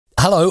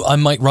Hello,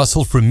 I'm Mike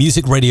Russell from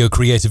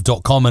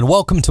musicradiocreative.com and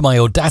welcome to my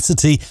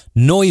Audacity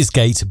Noise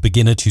Gate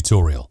beginner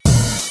tutorial.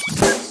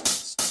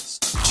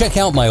 Check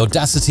out my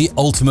Audacity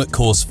Ultimate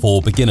course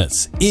for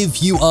beginners.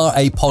 If you are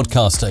a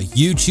podcaster,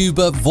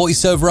 YouTuber,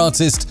 voiceover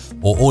artist,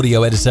 or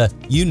audio editor,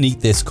 you need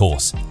this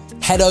course.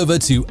 Head over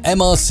to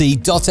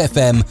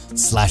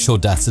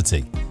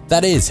mrc.fm/audacity.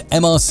 That is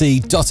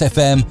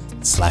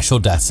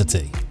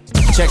mrc.fm/audacity.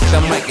 Check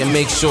the mic and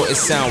make sure it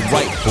sound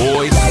right,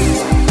 boy.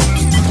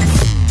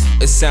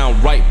 It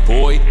sound right,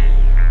 boy.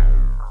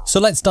 So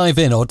let's dive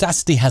in.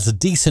 Audacity has a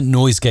decent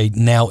noise gate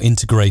now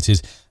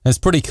integrated, and it's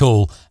pretty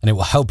cool, and it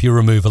will help you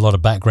remove a lot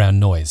of background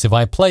noise. If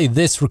I play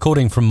this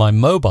recording from my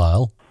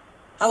mobile...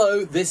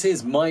 Hello, this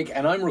is Mike,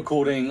 and I'm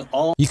recording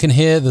on... You can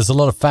hear there's a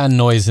lot of fan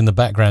noise in the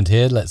background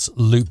here. Let's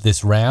loop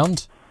this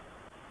round.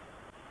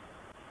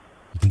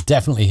 You can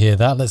definitely hear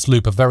that. Let's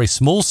loop a very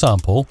small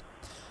sample.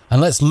 And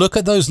let's look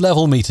at those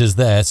level meters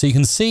there. So you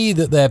can see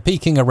that they're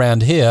peaking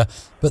around here,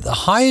 but the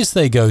highest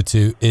they go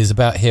to is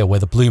about here where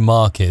the blue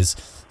mark is.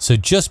 So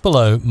just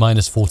below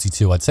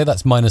 -42. I'd say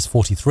that's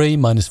 -43,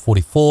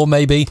 -44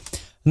 maybe.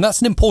 And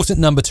that's an important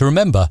number to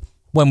remember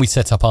when we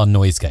set up our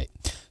noise gate.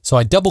 So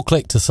I double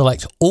click to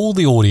select all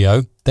the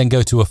audio, then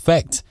go to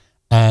Effect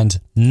and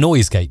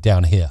Noise Gate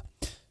down here.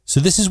 So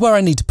this is where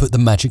I need to put the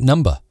magic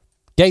number.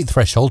 Gate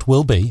threshold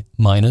will be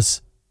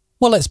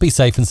well, let's be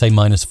safe and say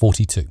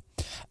 -42.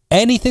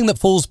 Anything that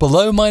falls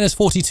below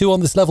 -42 on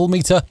this level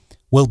meter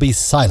will be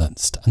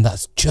silenced, and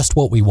that's just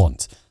what we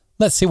want.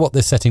 Let's see what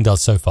this setting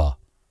does so far.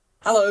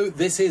 Hello,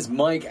 this is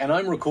Mike, and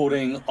I'm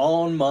recording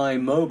on my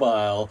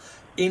mobile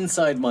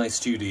inside my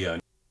studio.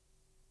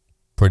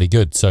 Pretty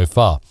good so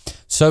far.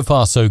 So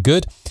far, so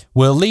good.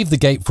 We'll leave the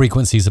gate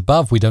frequencies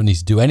above. We don't need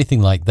to do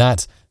anything like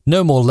that.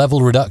 No more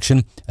level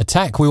reduction.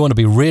 Attack, we want to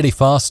be really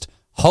fast.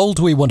 Hold,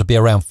 we want to be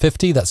around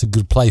 50. That's a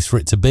good place for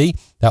it to be.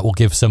 That will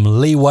give some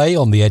leeway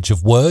on the edge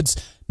of words,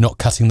 not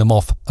cutting them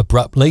off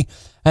abruptly.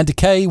 And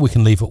decay, we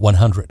can leave at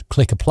 100.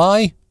 Click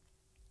apply,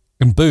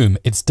 and boom,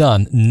 it's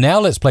done. Now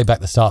let's play back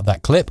the start of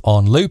that clip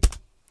on loop.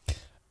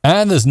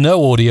 And there's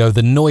no audio.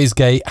 The noise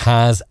gate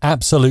has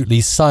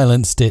absolutely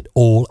silenced it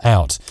all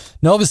out.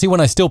 Now, obviously, when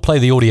I still play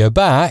the audio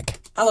back...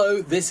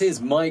 Hello, this is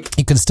Mike.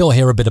 You can still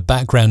hear a bit of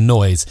background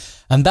noise.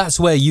 And that's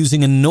where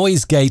using a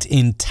noise gate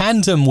in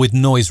tandem with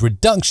noise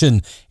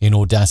reduction in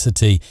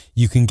Audacity,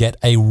 you can get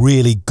a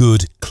really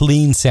good,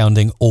 clean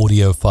sounding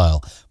audio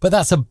file. But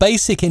that's a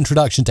basic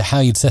introduction to how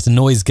you'd set a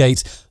noise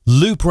gate,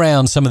 loop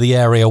round some of the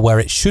area where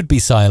it should be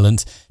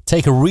silent,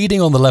 take a reading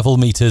on the level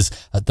meters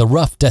at the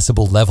rough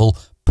decibel level,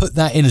 put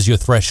that in as your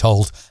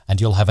threshold,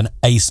 and you'll have an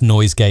ace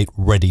noise gate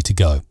ready to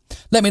go.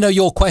 Let me know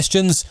your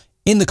questions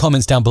in the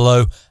comments down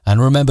below,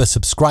 and remember,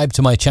 subscribe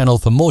to my channel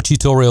for more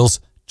tutorials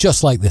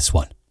just like this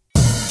one.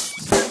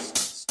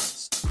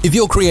 If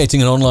you're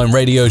creating an online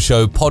radio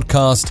show,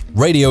 podcast,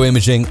 radio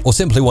imaging, or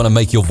simply want to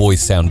make your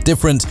voice sound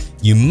different,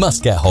 you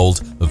must get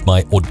hold of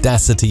my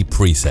Audacity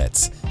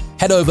presets.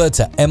 Head over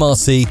to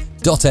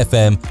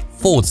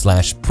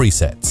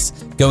mrc.fm/presets.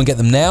 Go and get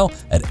them now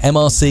at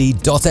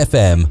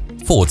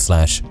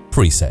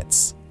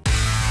mrc.fm/presets.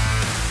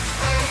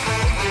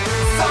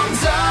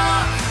 Thumbs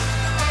up,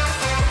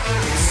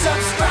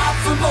 subscribe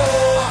for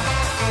more.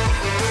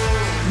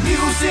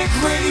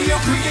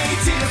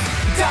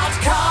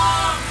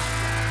 musicradiocreative.com